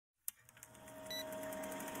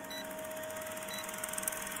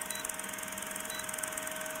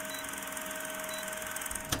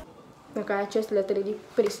Okay, I just literally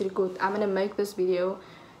pressed record. I'm gonna make this video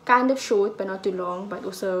kind of short but not too long, but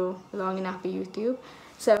also long enough for YouTube.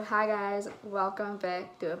 So hi guys, welcome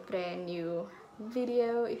back to a brand new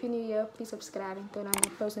video. If you're new here, please subscribe and turn on the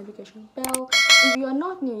post notification bell. If you are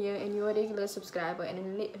not new here and you're a regular subscriber and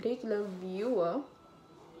a regular viewer,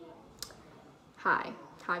 hi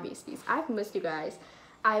besties, I've missed you guys.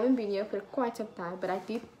 I haven't been here for quite some time, but I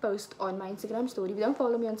did post on my Instagram story. If you don't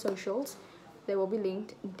follow me on socials, they will be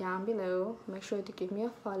linked down below. Make sure to give me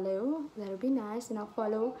a follow. That would be nice. And I'll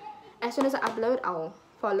follow as soon as I upload. I'll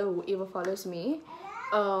follow whoever follows me.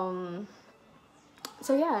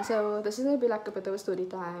 So yeah, so this is gonna be like a bit of a story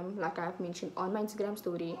time, like I've mentioned on my Instagram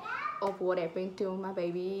story, of what happened to my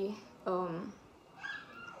baby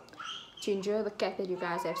Ginger, the cat that you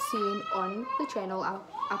guys have seen on the channel. I'll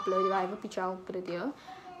upload it. I have a picture, I'll put it here.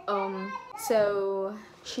 So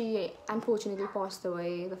she unfortunately passed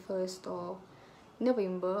away the 1st of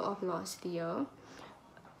November of last year,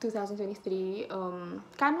 2023. Kind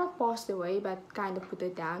of not passed away, but kind of put her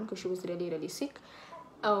down because she was really sick.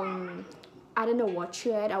 I don't know what she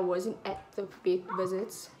had. I wasn't at the vet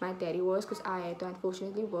visits. My daddy was, because I had to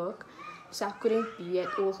unfortunately work, so I couldn't be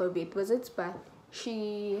at all her vet visits. But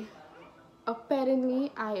she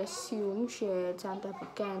apparently, I assume she had some type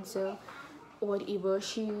of cancer or whatever.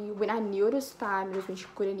 When I knew it was time, it was when she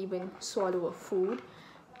couldn't even swallow her food.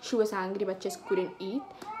 She was hungry but just couldn't eat.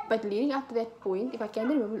 But leading up to that point, if I can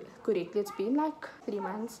remember correctly, it's been like 3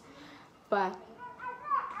 months. But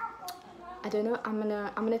I don't know. I'm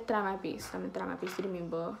gonna try my best. I'm gonna try my best to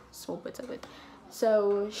remember small bits of it.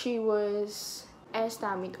 So she was, as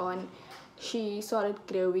time went on, she started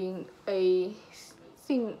growing a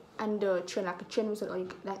thing under her chin, like a chin was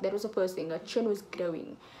like that was the first thing. Her chin was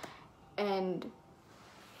growing, and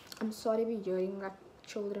I'm sorry if you're hearing like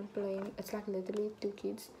children playing. It's like literally 2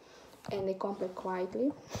 kids, and they can't play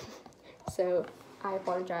quietly. So I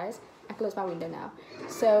apologize. I close my window now.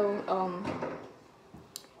 So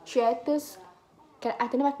she had this, I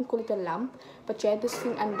don't know if I can call it a lump, but she had this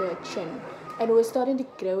thing under her chin, and it was starting to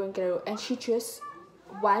grow and grow. And she just,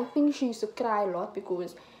 one thing, she used to cry a lot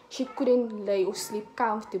because she couldn't lay or sleep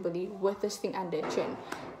comfortably with this thing under her chin.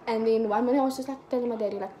 And then one morning I was just like telling my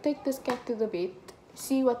daddy, like, take this cat to the vet,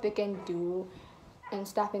 see what they can do and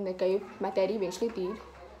stuff. And my daddy eventually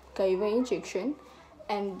gave her an injection,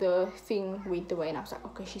 and the thing went away. And I was like,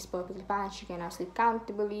 okay, she's perfectly fine, she can now sleep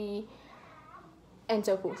comfortably, and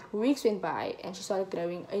so forth. Weeks went by and she started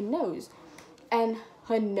growing a nose, and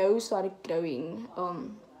her nose started growing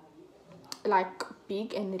like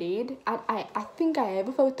big and red. I think I have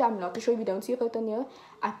a photo. I'm not too sure. If you don't see a photo here,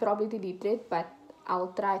 I probably deleted it, but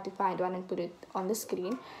I'll try to find one and put it on the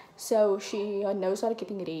screen. So her nose started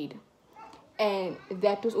getting red, and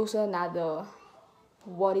that was also another,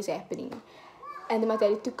 what is happening. And then my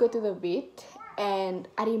daddy took her to the vet, and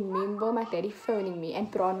I remember my daddy phoning me,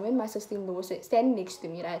 and Bronwyn, my sister-in-law, was standing next to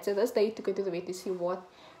me, right? So this day he took her to the vet to see what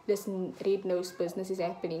this red nose business is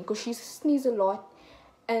happening, because she sneezed a lot.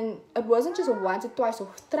 And it wasn't just once or twice or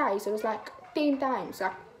thrice, it was like 10 times.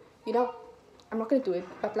 Like, you know, I'm not gonna do it,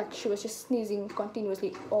 but like she was just sneezing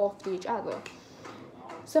continuously after each other.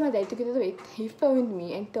 So my dad took it to the vet. He phoned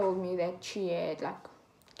me and told me that she had like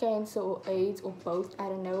cancer or AIDS or both, I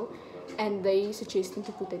don't know, and they suggested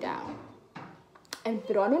to put her down. And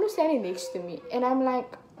Bronwyn was standing next to me, and I'm like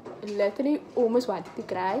literally almost wanted to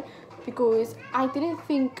cry, because I didn't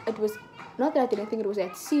think it was, not that I didn't think it was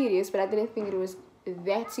that serious, but I didn't think it was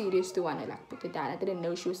that serious to want to like put it down. I didn't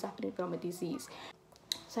know she was suffering from a disease.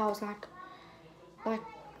 So I was like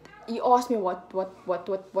he asked me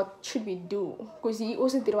what should we do, because he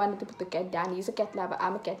also didn't want to put the cat down. He's a cat lover,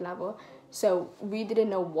 I'm a cat lover, so we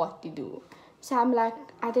didn't know what to do. So I'm like,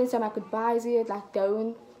 I didn't say my goodbyes yet, like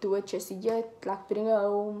don't do it just yet, like bring her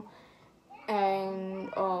home.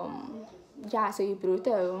 And yeah, so he brought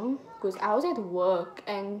her home, because I was at work,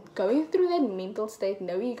 and going through that mental state,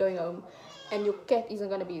 knowing you're going home and your cat isn't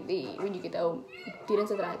gonna be there when you get home, it didn't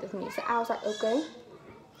sit right with me. So I was like, okay,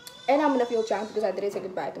 and I'm gonna feel charmed because I didn't say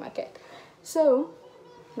goodbye to my cat. So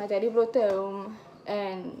my daddy brought her home,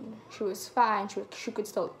 and she was fine. She could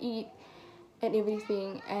still eat and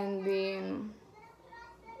everything. And then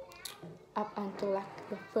up until like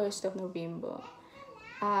the 1st of November,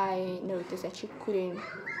 I noticed that she couldn't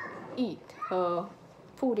eat her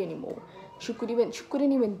food anymore. She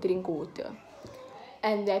couldn't even drink water.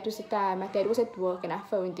 And that was the time my dad was at work, and I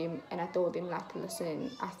phoned him and I told him, like, listen,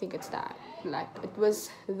 I think it's time. Like, it was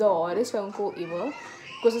the hardest phone call ever,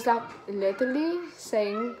 because it's like literally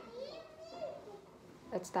saying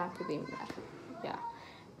it's time for them. Yeah.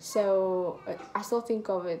 So I still think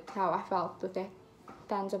of it, how I felt with that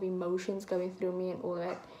tons of emotions going through me and all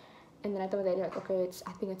that. And then I told my daddy like, okay,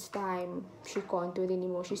 I think it's time. She can't do it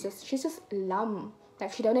anymore. She's just lump.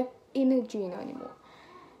 Like she don't have energy in her anymore.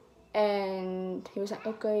 And he was like,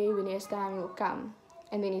 okay, when it's time, you'll come.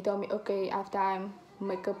 And then he told me, okay, I have time.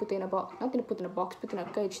 Make her put in a box, not put in a box, put in a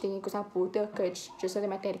cage thing, because I put her a cage just so that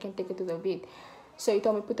my daddy can take her to the vet. So he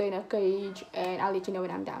told me put her in a cage and I'll let you know when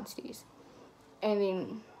I'm downstairs. And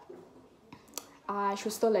then she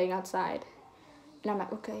was still laying outside. And I'm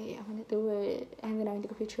like, okay, I'm gonna do it. And then I went to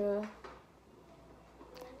take a picture.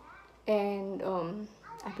 And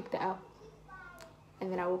I picked her up.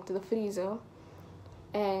 And then I walked to the freezer.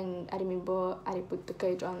 And I remember I put the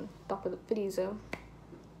cage on top of the freezer.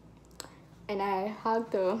 And I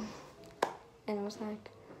hugged her. And I was like,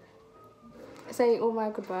 saying all my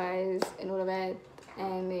goodbyes and all of that.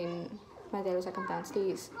 And then my dad was like, I'm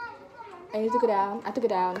downstairs. And he took her down. I took her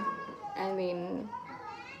down. And then,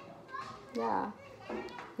 yeah,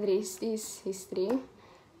 the rest is history.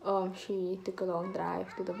 She took a long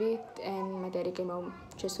drive to the vet. And my daddy came home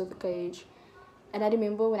just with the cage. And I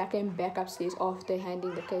remember when I came back upstairs after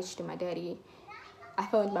handing the cage to my daddy, I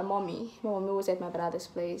phoned my mommy. My mommy was at my brother's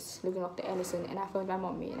place looking after Allison, and I phoned my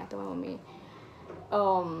mommy and I told my mommy,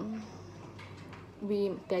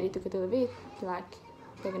 daddy took her to the vet, like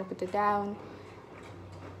they're gonna put her down.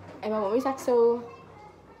 And my mommy's like, so,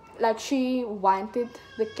 like she wanted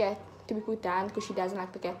the cat to be put down because she doesn't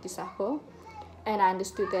like the cat to suffer, and I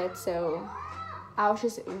understood that. So I was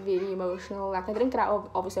just very emotional. Like I didn't cry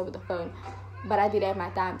obviously over the phone, but I did have my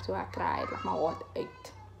time, so I cried. Like my heart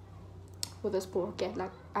ached for this poor cat.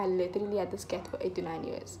 Like I literally had this cat for 8 to 9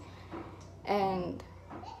 years, and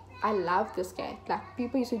I love this cat. Like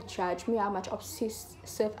people used to judge me how much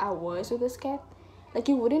obsessive I was with this cat. Like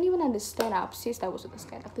you wouldn't even understand how obsessed I was with this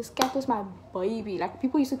cat. Like this cat was my baby. Like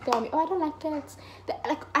people used to tell me, oh, I don't like cats.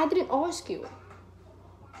 Like I didn't ask you.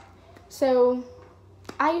 So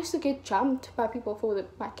I used to get jumped by people for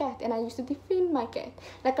my cat, and I used to defend my cat.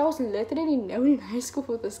 Like I was literally known in high school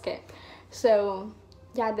for this cat. So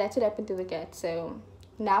yeah, that's what happened to the cat. So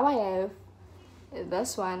now I have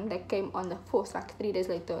this one that came on the 4th, like 3 days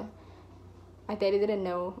later. My daddy didn't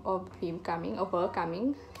know of him coming, of her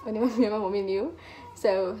coming. Only me and my mommy knew.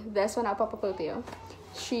 So that's one I'll pop a photo.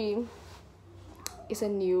 She is a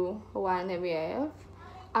new one that we have.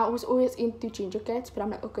 I was always into ginger cats, but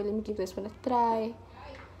I'm like, okay, let me give this one a try.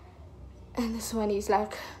 And this one is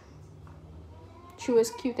like, she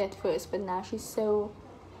was cute at first, but now she's so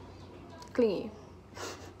clingy.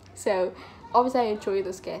 So obviously I enjoy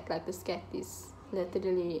this cat. Like this cat is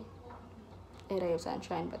literally a ray of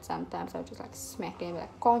sunshine, but sometimes I'll just like smack him,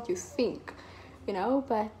 like, can't you think, you know?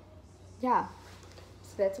 But yeah,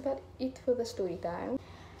 so that's about it for the story time.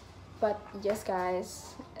 But yes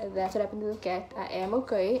guys, that's what happened to the cat. I am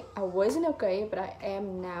okay. I wasn't okay, but I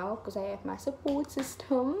am now because I have my support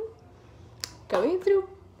system. Going through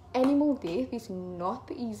animal death is not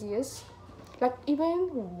the easiest. Like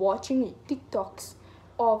even watching TikToks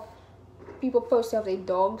of people posting of their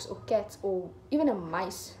dogs or cats or even a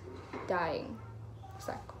mice dying, it's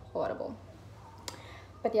like horrible.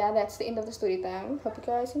 But yeah, that's the end of the story time. Hope you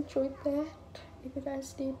guys enjoyed that. If you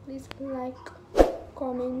guys did, please like,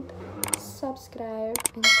 comment, subscribe,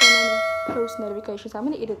 and turn on the post notifications. I'm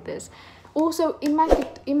gonna edit this. Also in my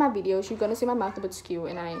videos you're gonna see my mouth a bit skew,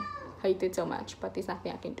 and I hate it so much, but there's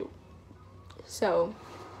nothing I can do. So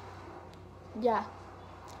yeah,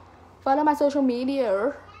 follow my social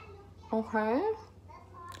media. Okay,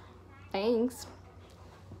 thanks.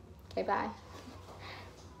 Okay, bye.